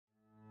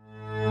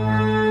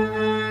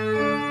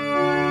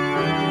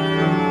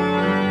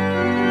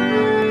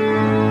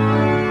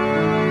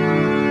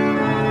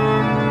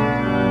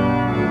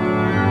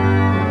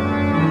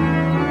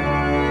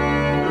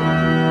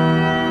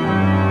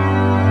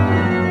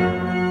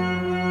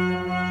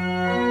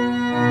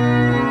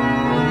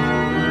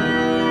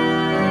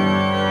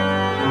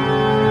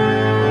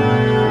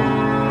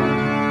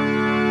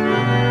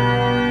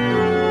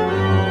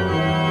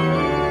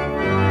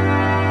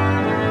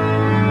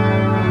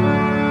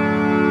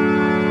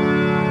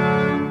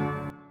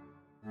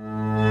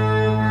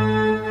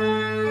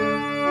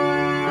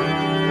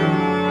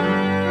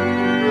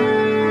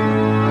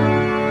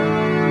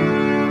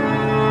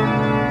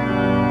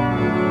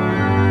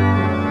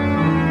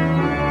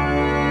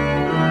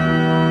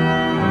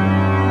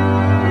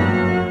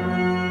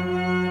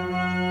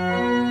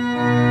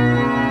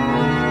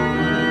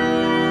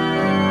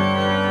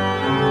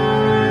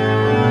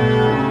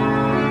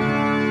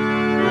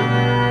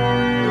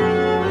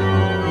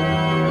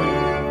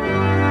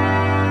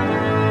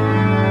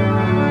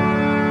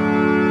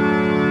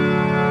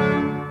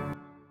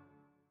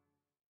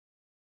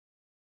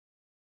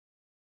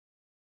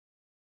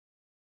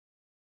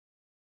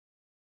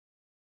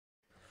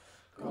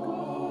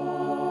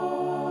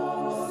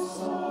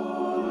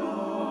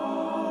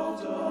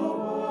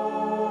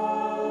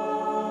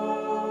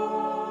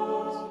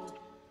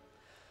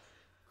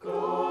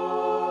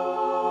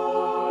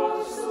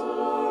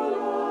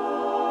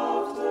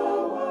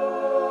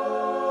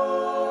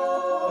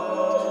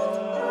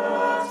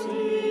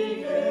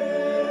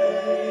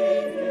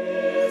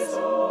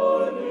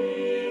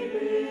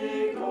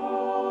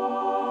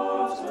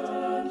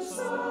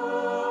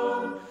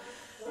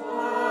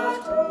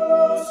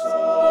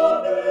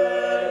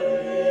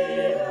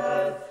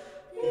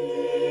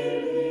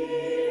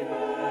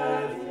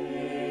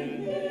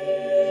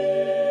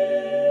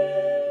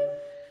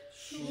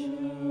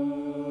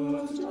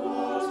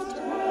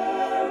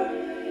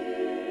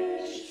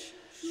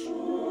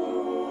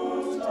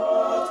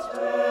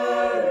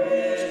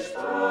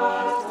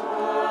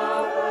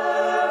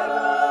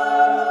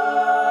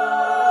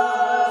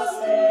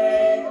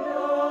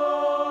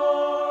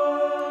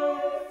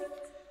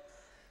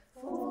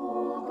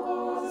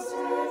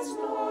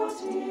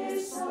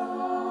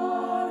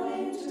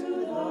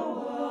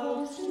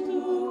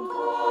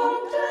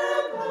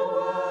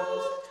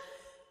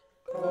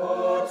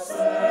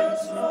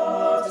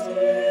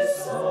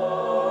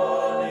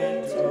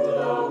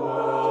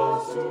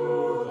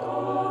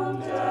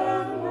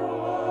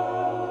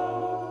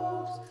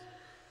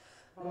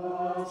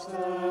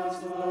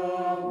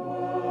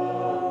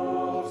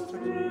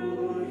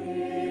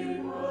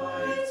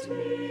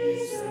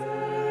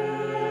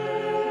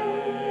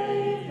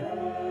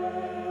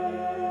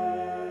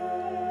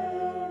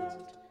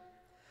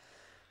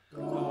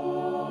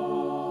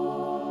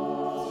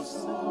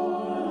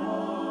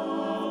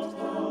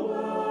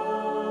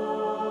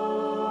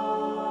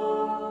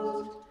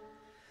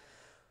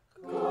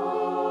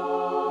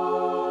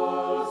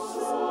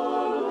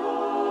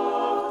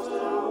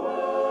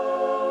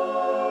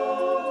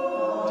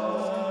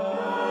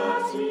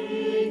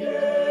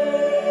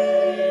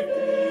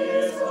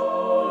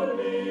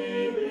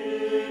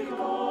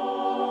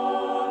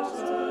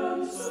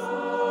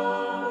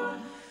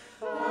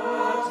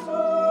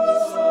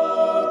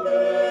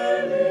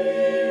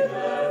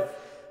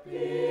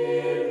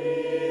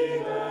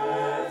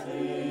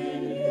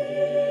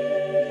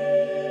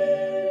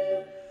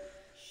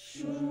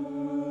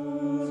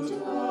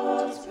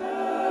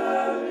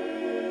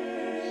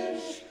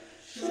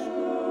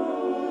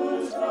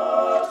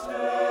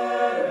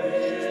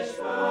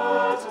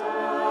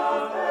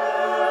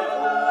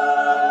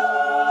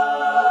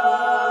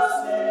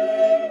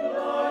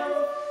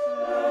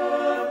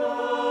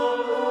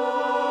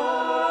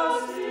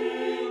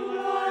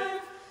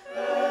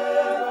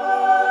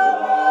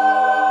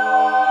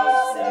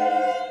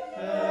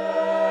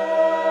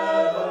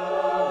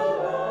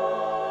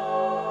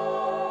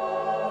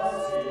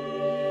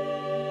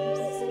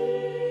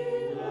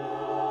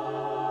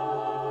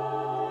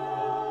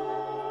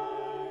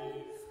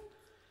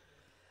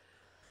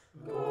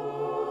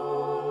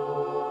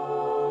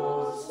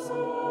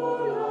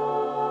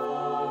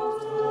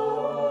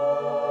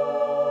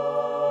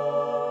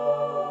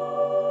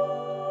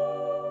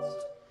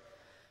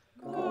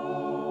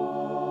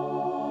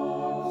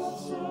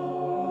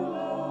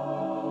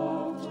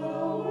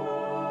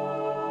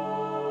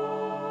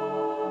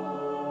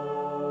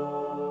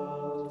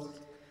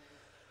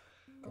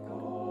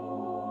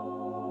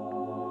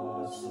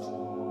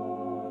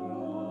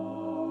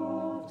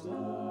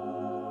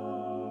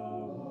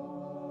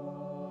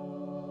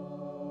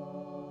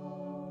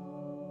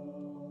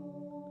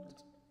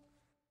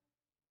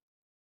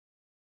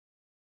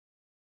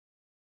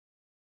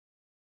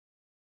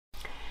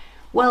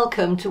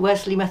Welcome to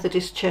Wesley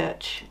Methodist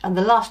Church and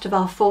the last of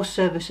our 4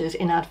 services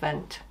in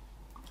Advent.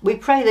 We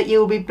pray that you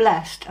will be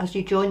blessed as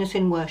you join us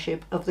in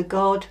worship of the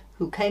God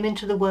who came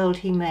into the world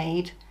he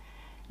made,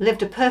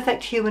 lived a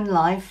perfect human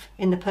life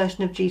in the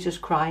person of Jesus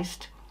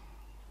Christ,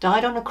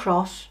 died on a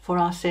cross for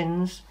our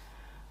sins,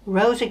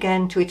 rose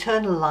again to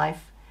eternal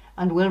life,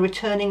 and will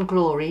return in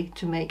glory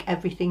to make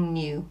everything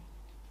new.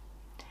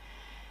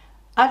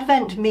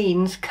 Advent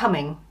means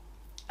coming,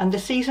 and the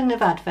season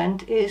of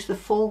Advent is the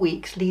 4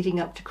 weeks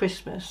leading up to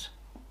Christmas.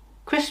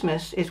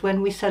 Christmas is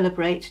when we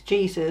celebrate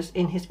Jesus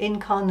in his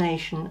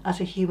incarnation as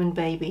a human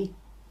baby.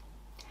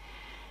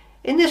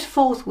 In this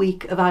 4th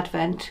week of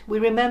Advent, we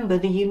remember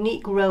the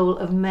unique role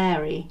of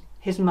Mary,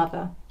 his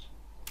mother,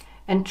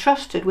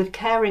 entrusted with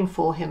caring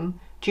for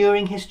him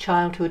during his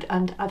childhood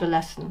and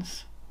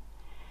adolescence.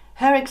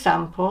 Her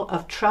example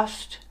of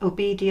trust,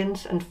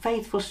 obedience, and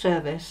faithful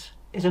service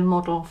is a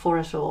model for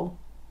us all.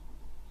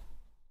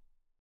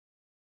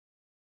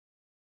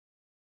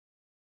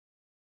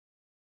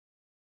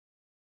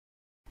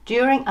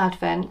 During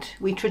Advent,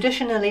 we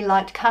traditionally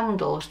light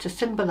candles to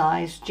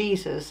symbolise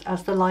Jesus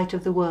as the light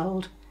of the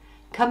world,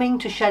 coming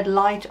to shed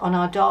light on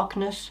our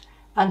darkness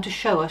and to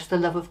show us the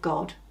love of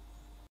God.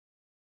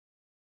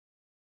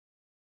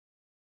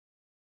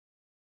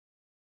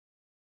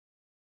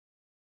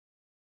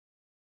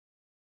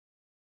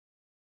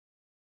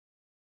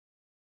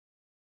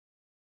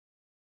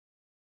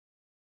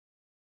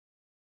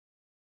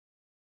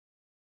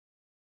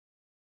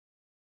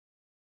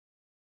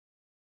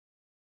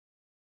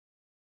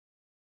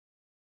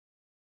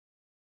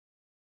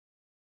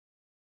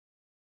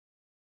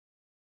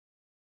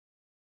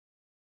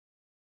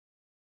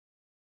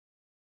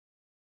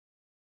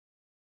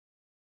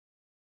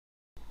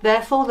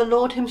 Therefore the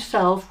Lord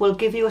himself will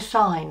give you a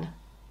sign.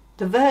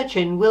 The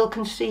Virgin will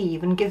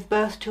conceive and give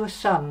birth to a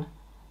son,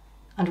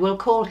 and will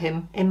call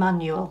him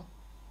Emmanuel.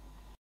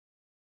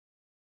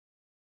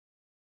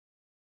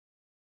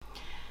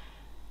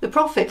 The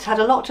prophets had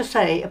a lot to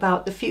say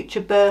about the future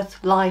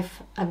birth,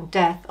 life and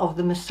death of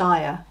the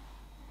Messiah.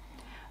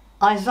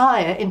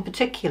 Isaiah in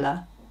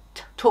particular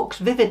talks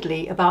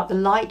vividly about the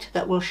light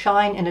that will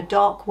shine in a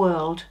dark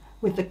world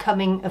with the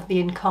coming of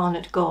the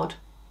incarnate God.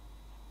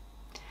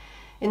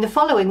 In the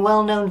following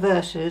well-known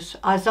verses,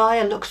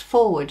 Isaiah looks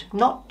forward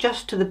not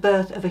just to the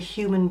birth of a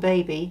human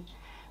baby,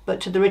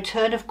 but to the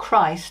return of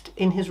Christ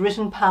in his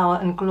risen power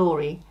and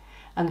glory,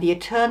 and the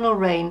eternal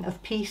reign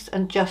of peace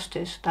and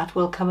justice that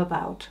will come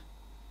about.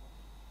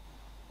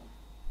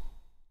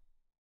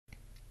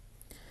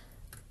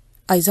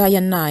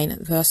 Isaiah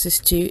 9, verses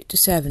 2 to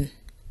 7.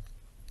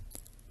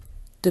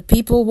 The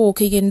people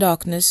walking in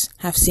darkness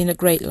have seen a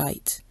great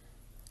light.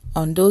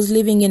 On those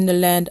living in the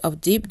land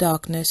of deep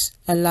darkness,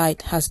 a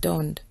light has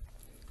dawned.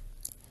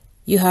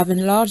 You have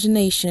enlarged the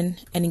nation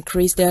and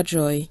increased their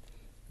joy.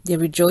 They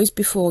rejoice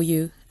before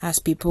you as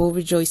people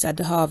rejoice at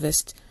the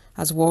harvest,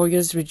 as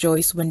warriors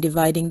rejoice when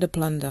dividing the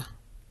plunder.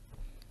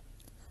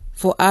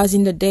 For as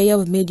in the day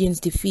of Midian's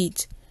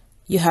defeat,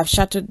 you have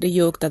shattered the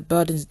yoke that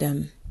burdens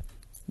them,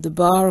 the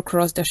bar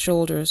across their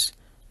shoulders,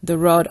 the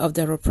rod of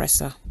their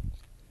oppressor.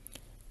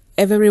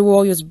 Every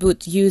warrior's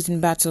boot used in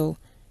battle,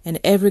 and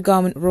every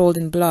garment rolled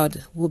in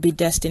blood will be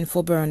destined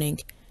for burning,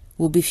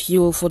 will be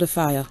fuel for the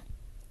fire.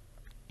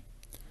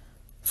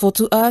 For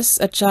to us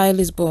a child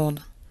is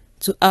born,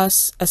 to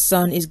us a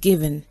son is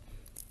given,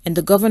 and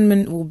the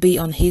government will be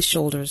on his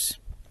shoulders.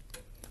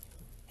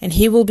 And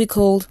he will be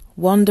called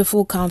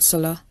Wonderful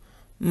Counselor,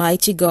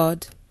 Mighty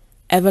God,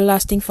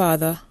 Everlasting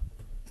Father,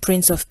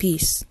 Prince of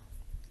Peace.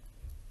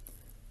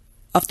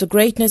 Of the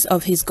greatness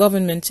of his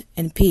government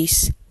and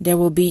peace there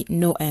will be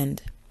no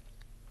end.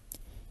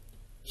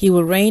 He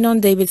will reign on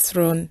David's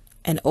throne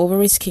and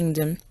over his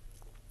kingdom,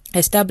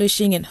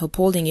 establishing and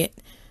upholding it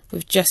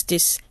with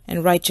justice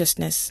and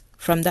righteousness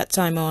from that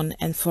time on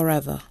and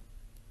forever.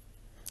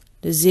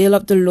 The zeal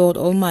of the Lord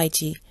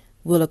Almighty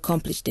will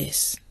accomplish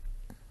this.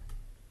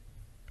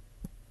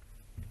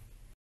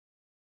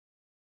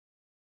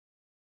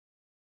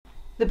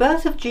 The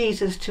birth of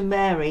Jesus to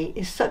Mary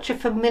is such a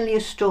familiar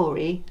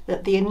story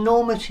that the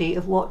enormity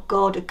of what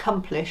God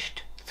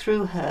accomplished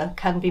through her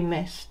can be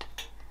missed.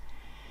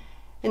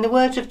 In the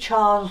words of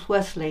Charles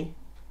Wesley,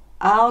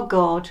 "Our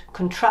God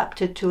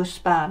contracted to a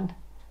span,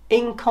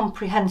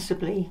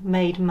 incomprehensibly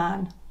made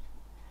man."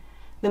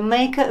 The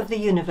maker of the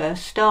universe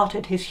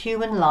started his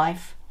human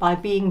life by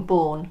being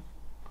born,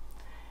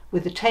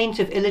 with the taint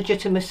of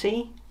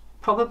illegitimacy,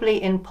 probably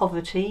in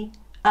poverty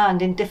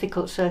and in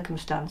difficult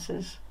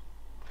circumstances.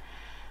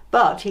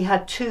 But he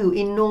had two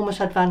enormous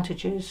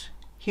advantages,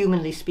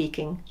 humanly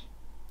speaking,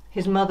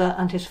 his mother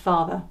and his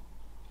father.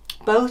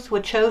 Both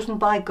were chosen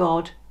by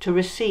God to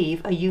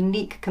receive a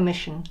unique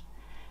commission,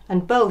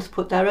 and both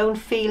put their own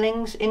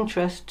feelings,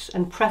 interests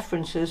and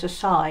preferences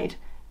aside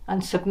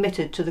and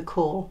submitted to the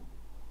call.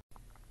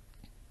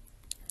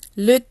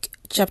 Luke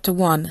chapter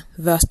 1,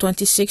 verse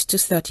 26 to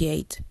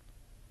 38.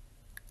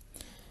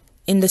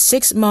 In the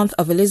 6th month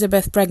of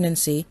Elizabeth's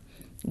pregnancy,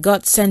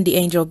 God sent the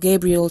angel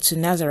Gabriel to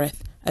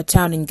Nazareth, a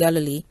town in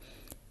Galilee,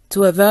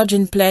 to a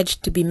virgin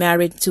pledged to be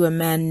married to a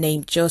man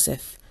named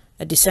Joseph,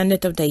 a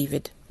descendant of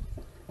David.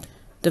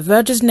 The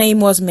virgin's name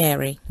was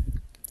Mary.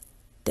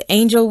 The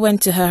angel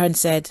went to her and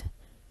said,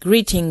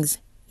 "Greetings,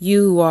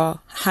 you who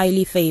are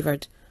highly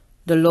favored.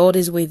 The Lord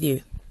is with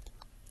you."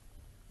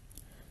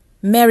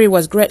 Mary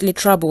was greatly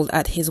troubled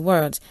at his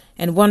words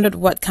and wondered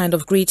what kind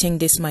of greeting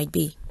this might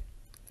be.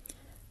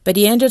 But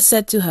the angel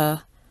said to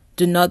her,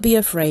 "Do not be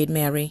afraid,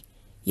 Mary.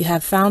 You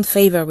have found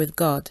favor with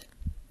God.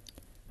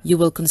 You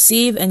will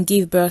conceive and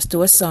give birth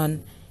to a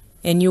son,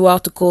 and you are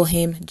to call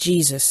him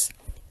Jesus.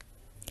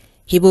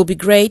 He will be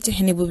great,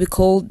 and he will be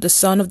called the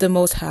Son of the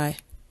Most High.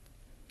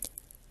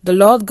 The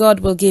Lord God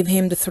will give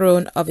him the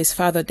throne of his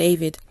father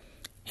David,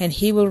 and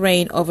he will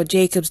reign over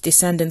Jacob's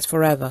descendants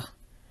forever.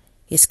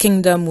 His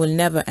kingdom will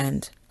never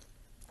end."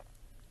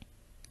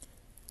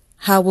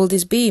 "How will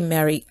this be?"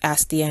 Mary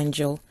asked the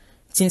angel,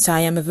 "since I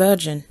am a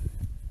virgin?"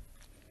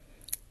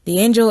 The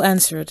angel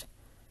answered,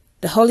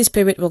 "The Holy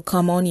Spirit will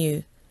come on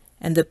you,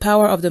 and the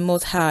power of the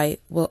Most High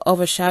will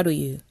overshadow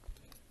you.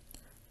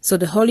 So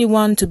the Holy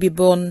One to be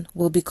born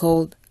will be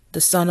called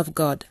the Son of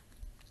God.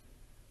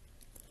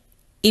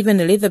 Even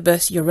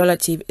Elizabeth, your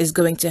relative, is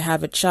going to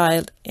have a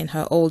child in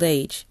her old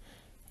age,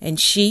 and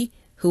she,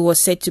 who was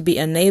said to be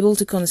unable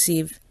to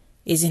conceive,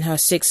 is in her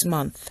 6th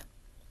month.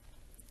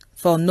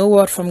 For no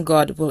word from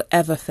God will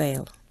ever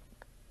fail."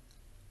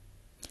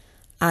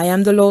 "I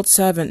am the Lord's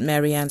servant,"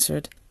 Mary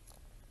answered.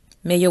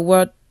 "May your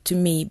word to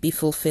me be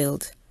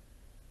fulfilled."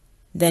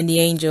 Then the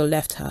angel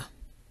left her.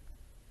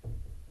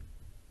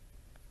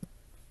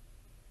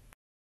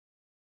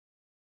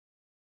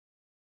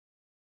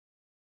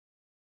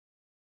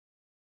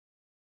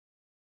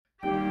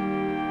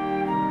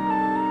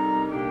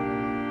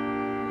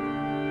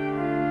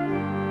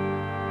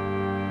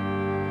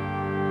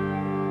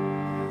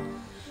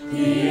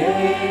 The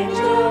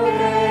angel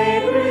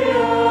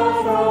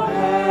Gabriel from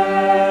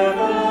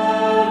heaven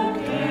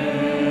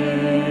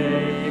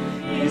came.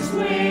 His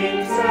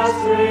wings as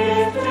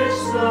swift as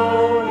snow,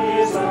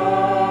 his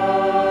eyes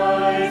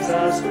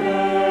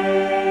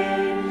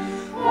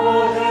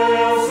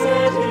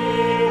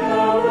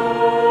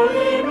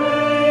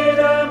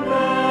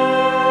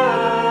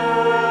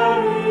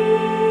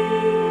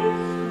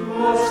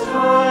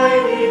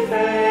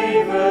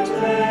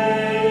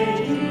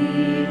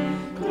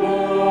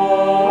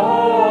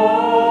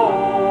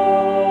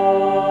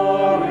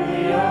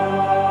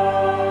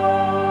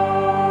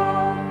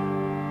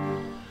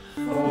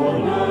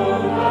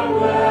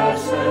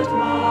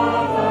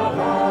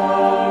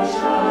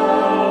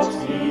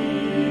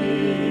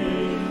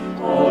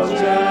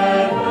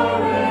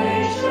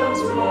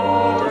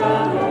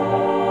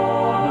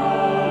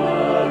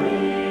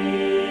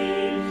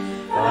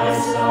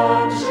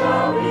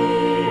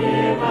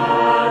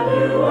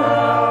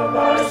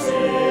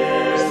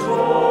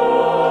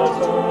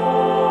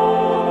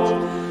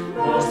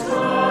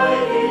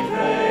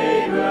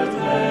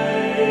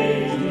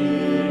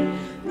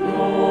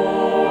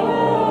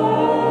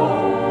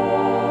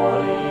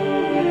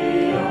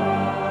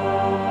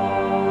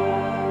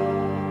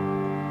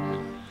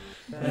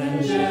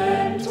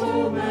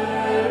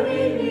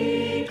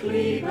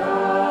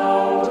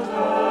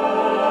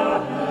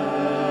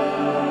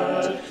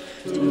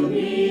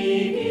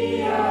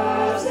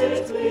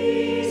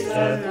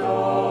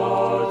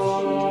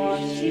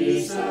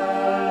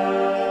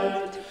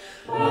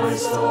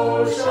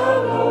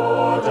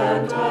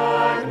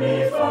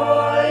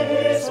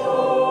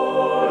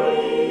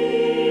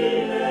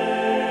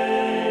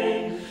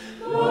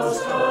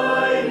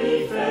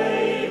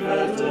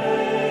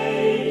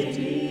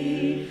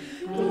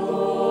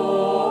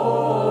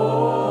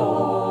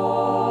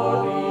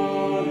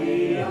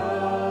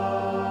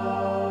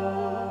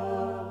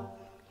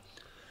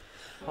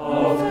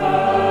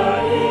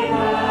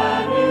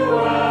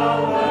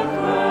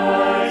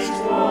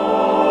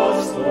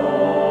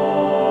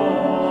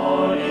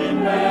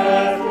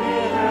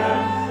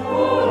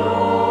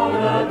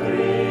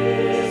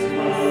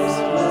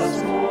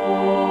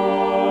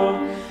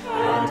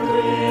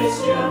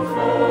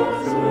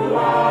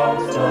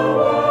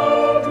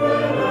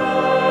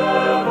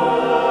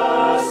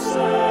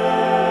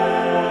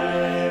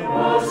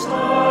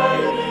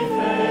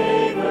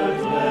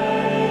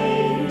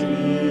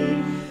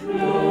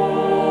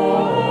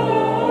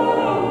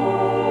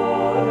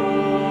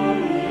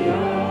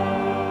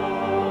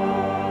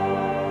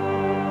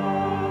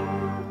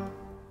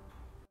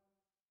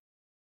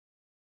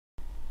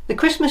The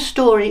Christmas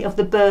story of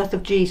the birth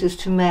of Jesus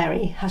to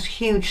Mary has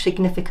huge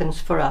significance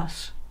for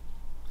us.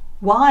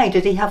 Why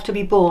did he have to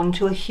be born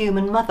to a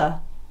human mother?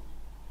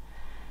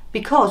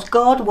 Because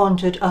God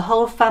wanted a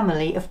whole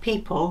family of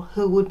people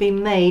who would be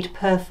made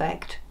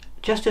perfect,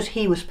 just as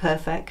he was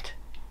perfect,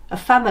 a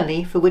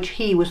family for which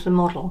he was the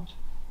model.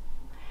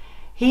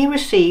 He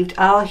received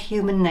our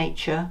human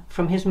nature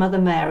from his mother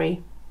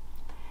Mary.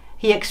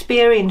 He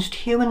experienced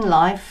human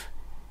life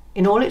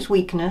in all its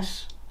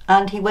weakness,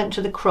 and he went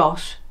to the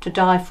cross to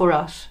die for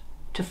us,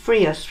 to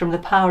free us from the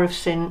power of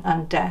sin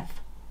and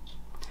death.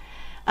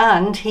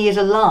 And he is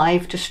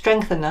alive to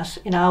strengthen us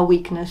in our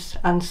weakness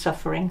and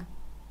suffering.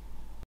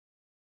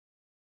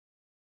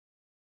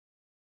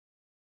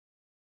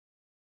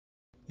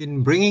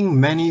 In bringing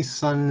many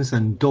sons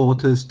and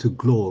daughters to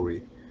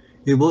glory,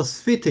 it was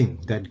fitting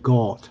that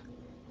God,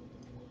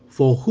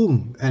 for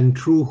whom and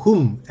through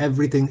whom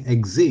everything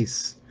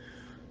exists,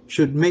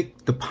 should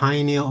make the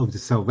pioneer of the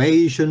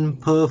salvation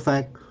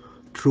perfect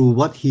through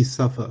what he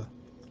suffered.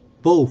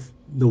 Both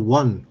the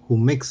one who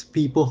makes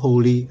people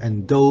holy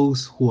and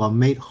those who are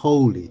made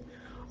holy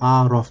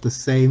are of the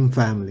same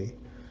family.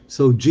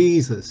 So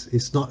Jesus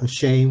is not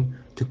ashamed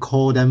to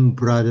call them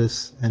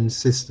brothers and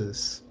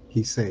sisters,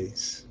 he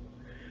says.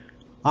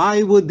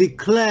 I will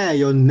declare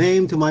your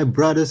name to my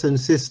brothers and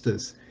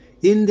sisters.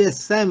 In the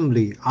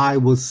assembly I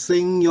will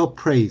sing your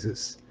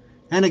praises.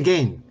 And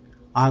again,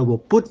 I will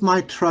put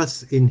my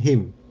trust in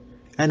him.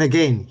 And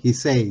again he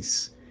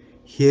says,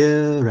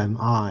 here am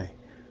I,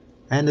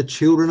 and the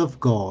children of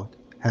God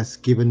has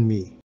given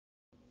me.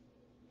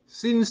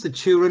 Since the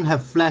children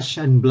have flesh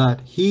and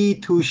blood, he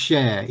too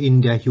share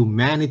in their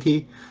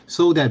humanity,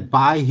 so that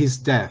by his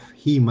death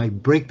he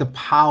might break the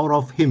power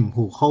of him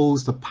who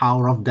holds the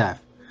power of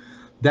death,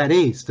 that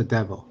is, the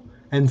devil,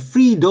 and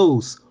free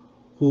those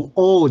who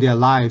all their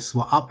lives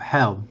were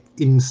upheld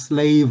in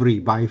slavery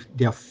by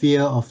their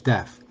fear of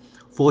death.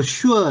 For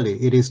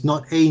surely it is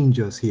not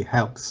angels he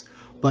helps,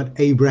 but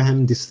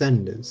Abraham's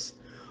descendants.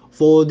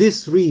 For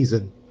this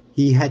reason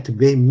he had to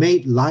be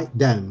made like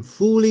them,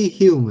 fully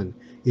human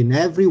in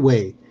every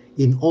way,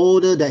 in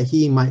order that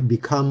he might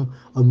become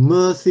a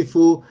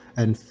merciful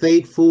and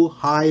faithful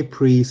high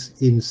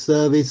priest in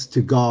service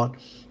to God,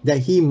 that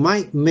he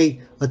might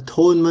make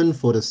atonement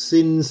for the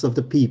sins of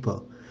the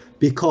people,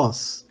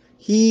 because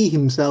he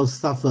himself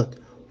suffered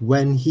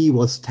when he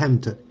was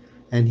tempted,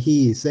 and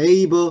he is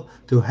able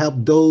to help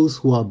those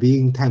who are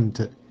being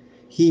tempted.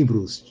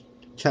 Hebrews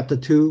chapter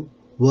 2,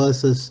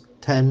 verses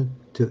 10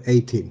 to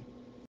 18.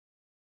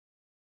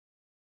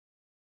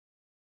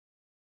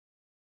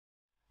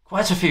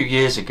 Quite a few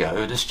years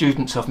ago, the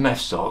students of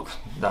MEFSOC,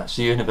 that's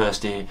the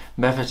University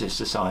Methodist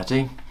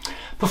Society,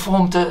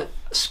 performed a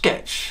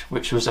sketch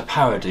which was a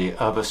parody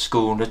of a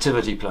school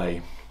nativity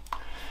play.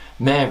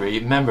 Mary,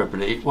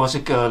 memorably, was a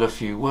girl of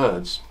few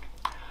words.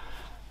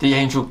 The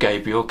angel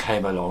Gabriel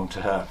came along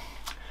to her.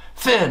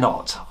 "Fear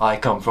not, I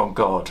come from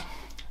God."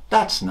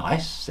 "That's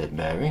nice," said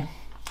Mary.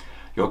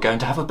 "You're going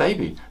to have a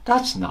baby."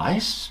 "That's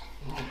nice."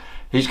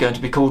 "He's going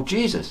to be called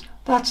Jesus."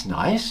 "That's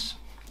nice."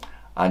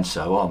 And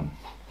so on.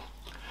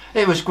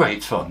 It was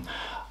great fun,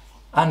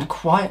 and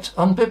quite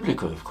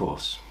unbiblical, of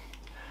course.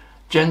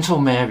 Gentle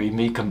Mary,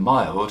 meek and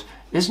mild,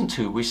 isn't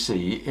who we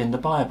see in the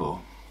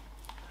Bible.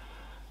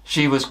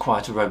 She was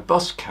quite a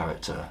robust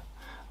character,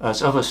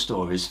 as other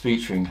stories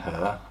featuring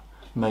her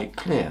make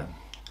clear.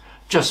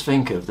 Just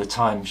think of the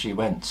time she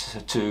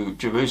went to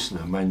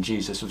Jerusalem when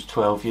Jesus was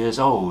 12 years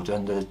old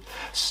and the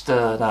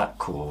stir that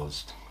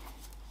caused.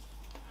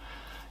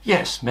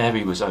 Yes,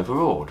 Mary was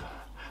overawed.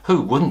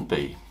 Who wouldn't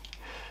be?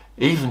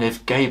 Even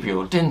if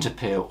Gabriel didn't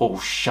appear all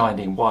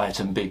shining white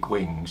and big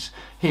wings,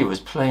 he was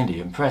plainly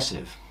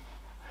impressive.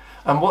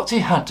 And what he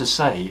had to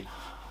say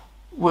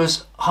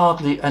was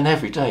hardly an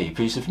everyday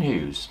piece of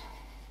news.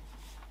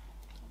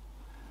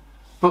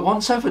 But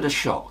once over the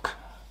shock,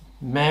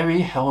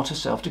 Mary held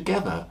herself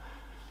together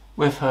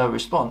with her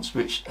response,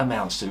 which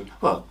amounts to,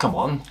 "Well, come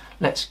on,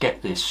 let's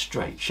get this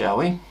straight, shall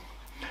we?"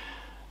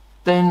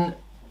 Then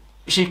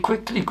she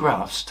quickly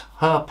grasped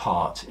her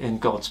part in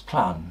God's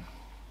plan.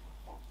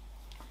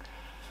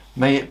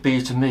 "May it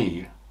be to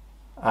me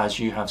as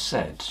you have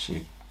said,"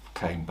 she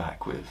came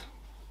back with.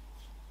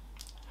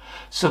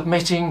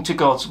 Submitting to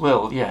God's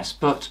will, yes,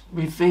 but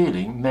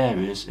revealing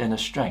Mary's inner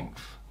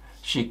strength.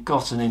 She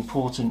got an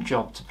important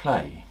job to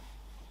play.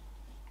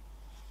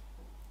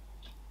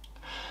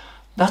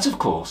 That, of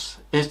course,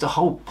 is the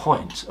whole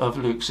point of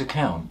Luke's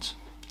account.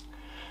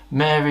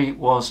 Mary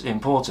was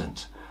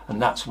important,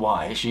 and that's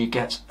why she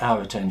gets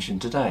our attention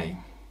today.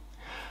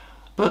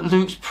 But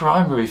Luke's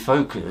primary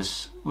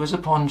focus was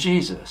upon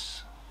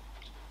Jesus.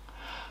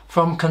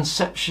 From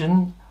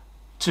conception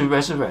to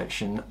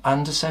resurrection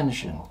and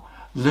ascension,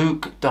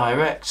 Luke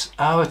directs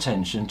our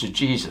attention to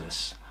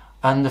Jesus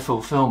and the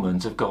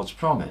fulfillment of God's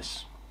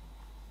promise.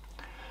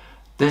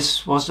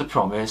 This was the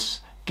promise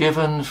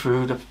given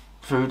through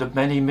the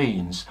many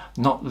means,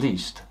 not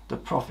least the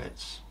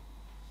prophets.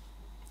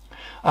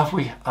 As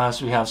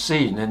we have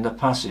seen in the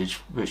passage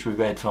which we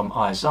read from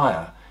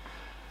Isaiah,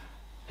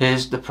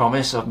 here's the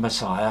promise of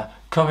Messiah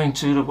coming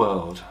to the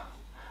world,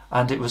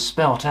 and it was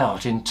spelt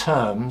out in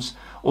terms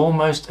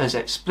almost as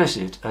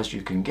explicit as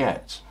you can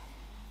get.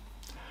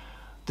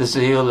 The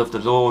zeal of the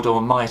Lord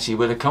Almighty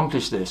will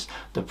accomplish this,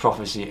 the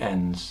prophecy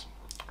ends.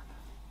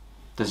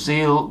 The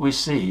zeal we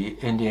see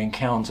in the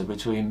encounter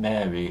between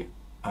Mary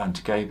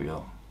and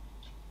Gabriel.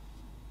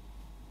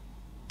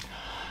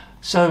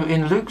 So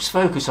in Luke's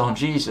focus on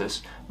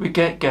Jesus, we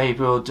get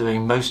Gabriel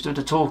doing most of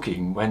the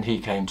talking when he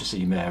came to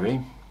see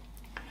Mary.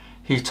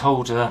 He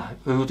told her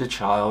who the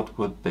child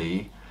would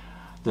be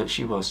that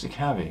she was to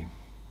carry,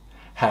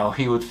 how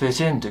he would fit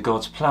into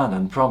God's plan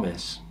and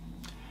promise.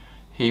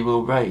 He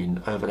will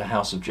reign over the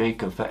house of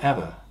Jacob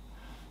forever,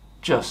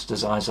 just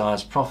as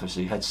Isaiah's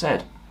prophecy had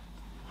said.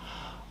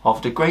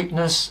 Of the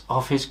greatness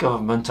of his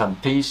government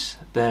and peace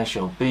there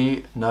shall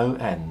be no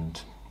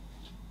end.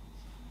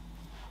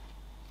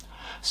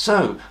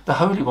 So, the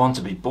Holy One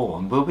to be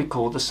born will be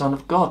called the Son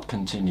of God,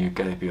 continued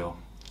Gabriel.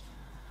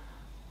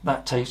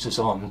 That takes us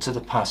on to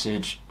the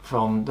passage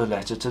from the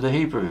letter to the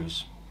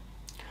Hebrews.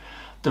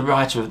 The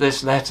writer of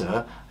this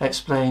letter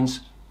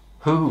explains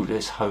who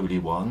this Holy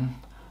One,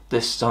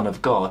 this Son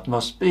of God,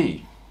 must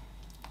be.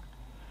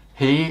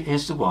 He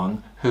is the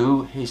one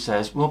who, he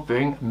says, will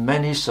bring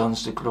many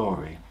sons to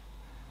glory.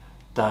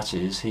 That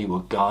is, he will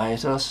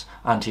guide us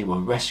and he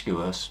will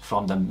rescue us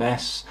from the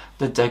mess,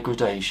 the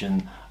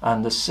degradation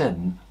and the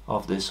sin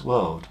of this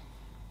world.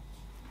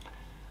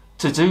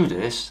 To do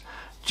this,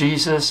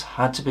 Jesus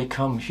had to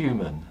become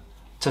human,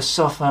 to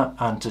suffer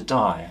and to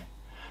die,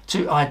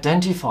 to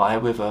identify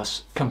with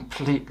us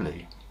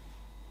completely.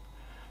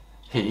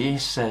 He,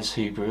 says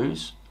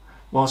Hebrews,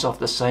 was of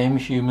the same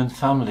human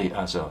family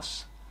as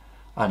us,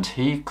 and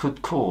he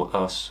could call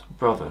us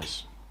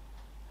brothers.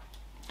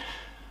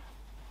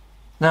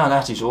 Now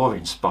that is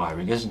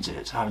awe-inspiring, isn't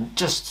it? I mean,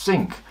 just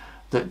think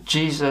that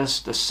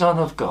Jesus, the Son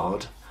of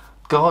God,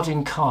 God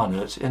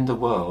incarnate in the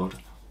world,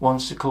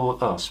 wants to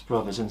call us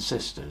brothers and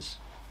sisters.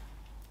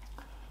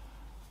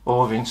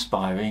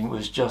 Awe-inspiring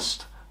was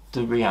just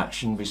the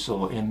reaction we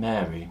saw in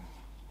Mary.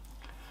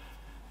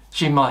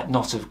 She might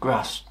not have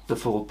grasped the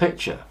full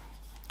picture.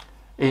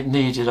 It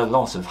needed a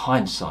lot of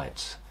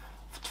hindsight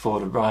for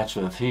the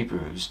writer of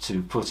Hebrews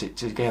to put it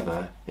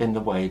together in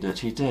the way that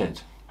he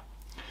did.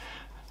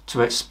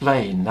 To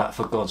explain that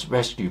for God's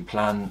rescue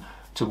plan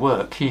to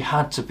work, he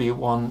had to be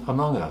one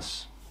among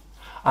us.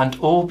 And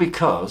all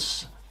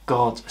because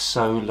God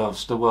so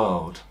loves the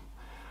world.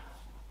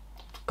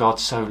 God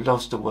so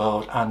loves the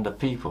world and the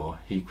people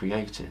he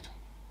created.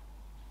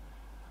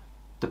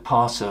 The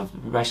part of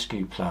the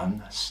rescue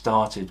plan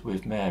started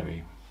with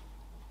Mary.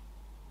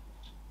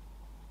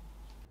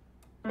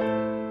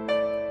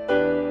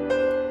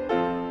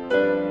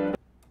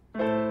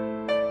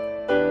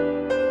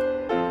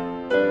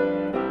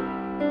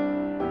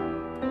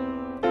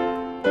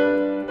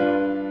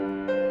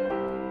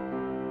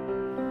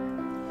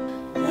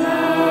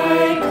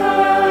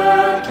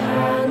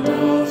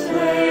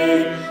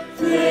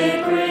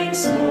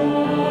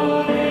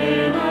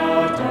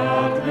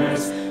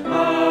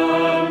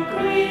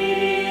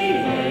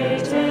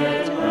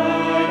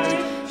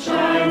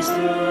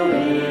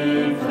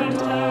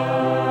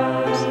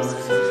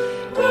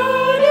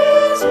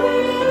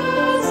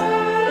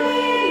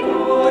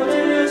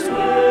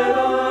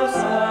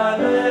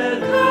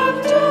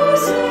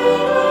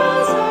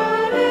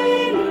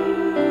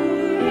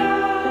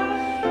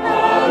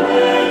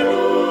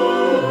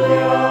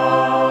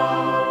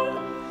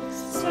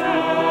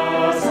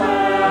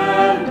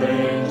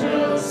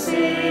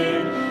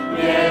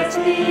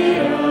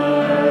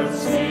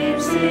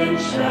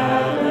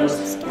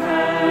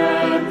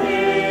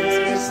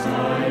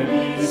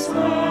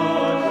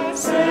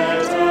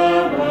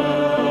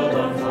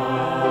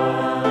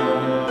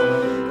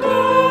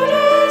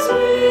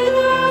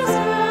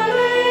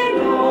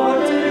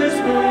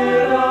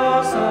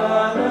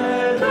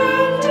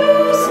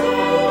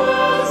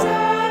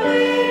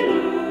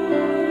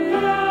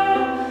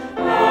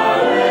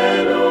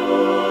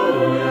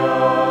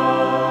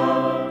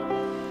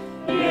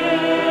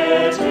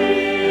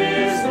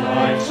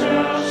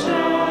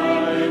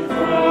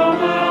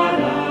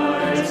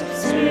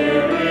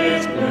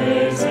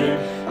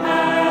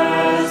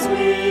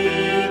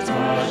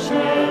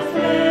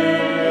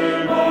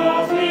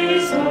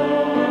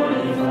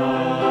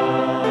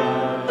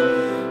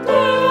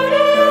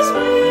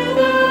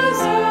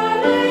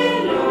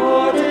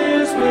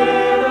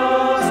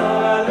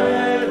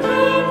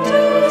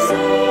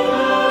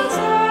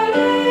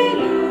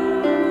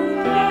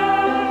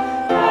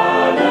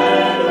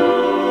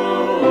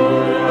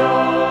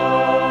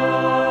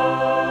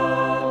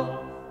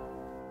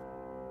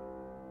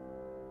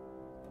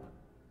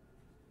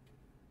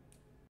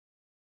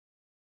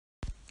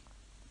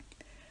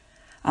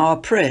 Our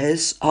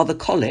prayers are the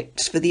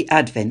collects for the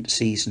Advent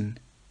season.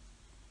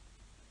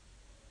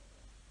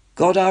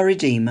 God our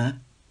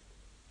Redeemer,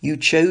 you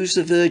chose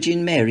the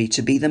Virgin Mary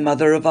to be the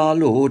mother of our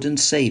Lord and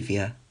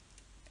Saviour.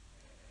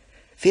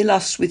 Fill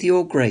us with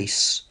your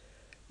grace,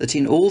 that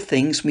in all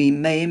things we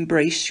may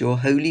embrace your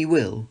holy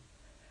will,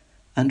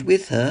 and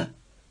with her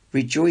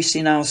rejoice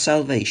in our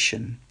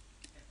salvation.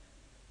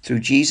 through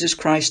Jesus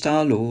Christ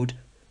our Lord,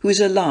 who is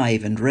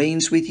alive and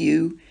reigns with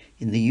you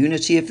in the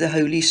unity of the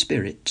Holy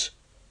Spirit,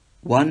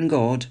 one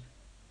God,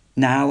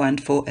 now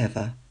and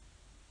forever.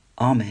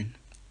 Amen.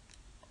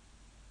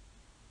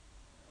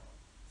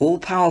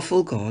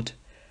 All-powerful God,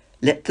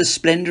 let the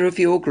splendour of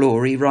your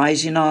glory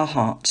rise in our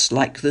hearts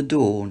like the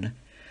dawn,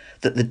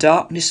 that the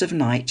darkness of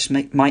night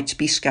might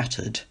be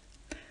scattered,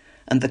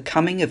 and the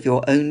coming of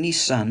your only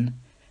Son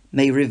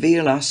may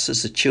reveal us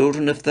as the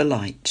children of the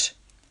light.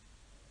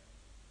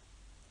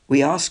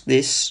 We ask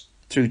this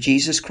through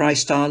Jesus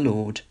Christ our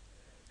Lord,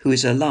 who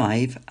is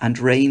alive and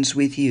reigns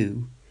with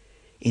you,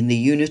 in the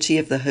unity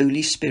of the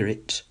Holy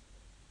Spirit,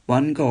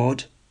 one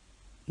God,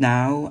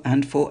 now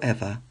and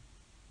forever.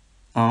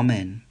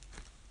 Amen.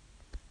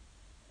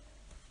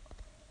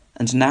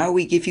 And now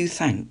we give you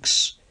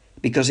thanks,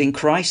 because in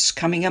Christ's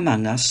coming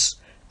among us,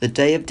 the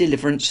day of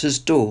deliverance has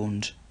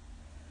dawned,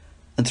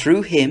 and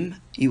through him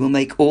you will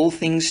make all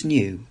things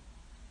new.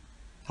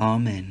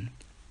 Amen.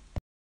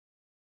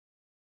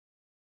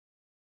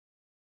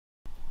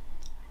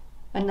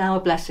 And now a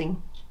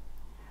blessing.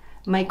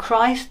 May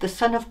Christ, the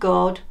Son of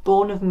God,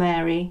 born of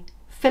Mary,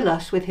 fill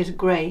us with his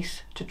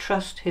grace to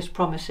trust his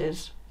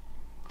promises.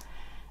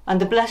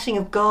 And the blessing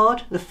of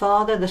God, the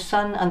Father, the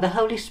Son, and the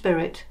Holy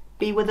Spirit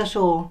be with us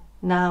all,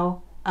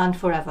 now and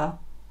forever.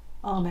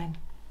 Amen.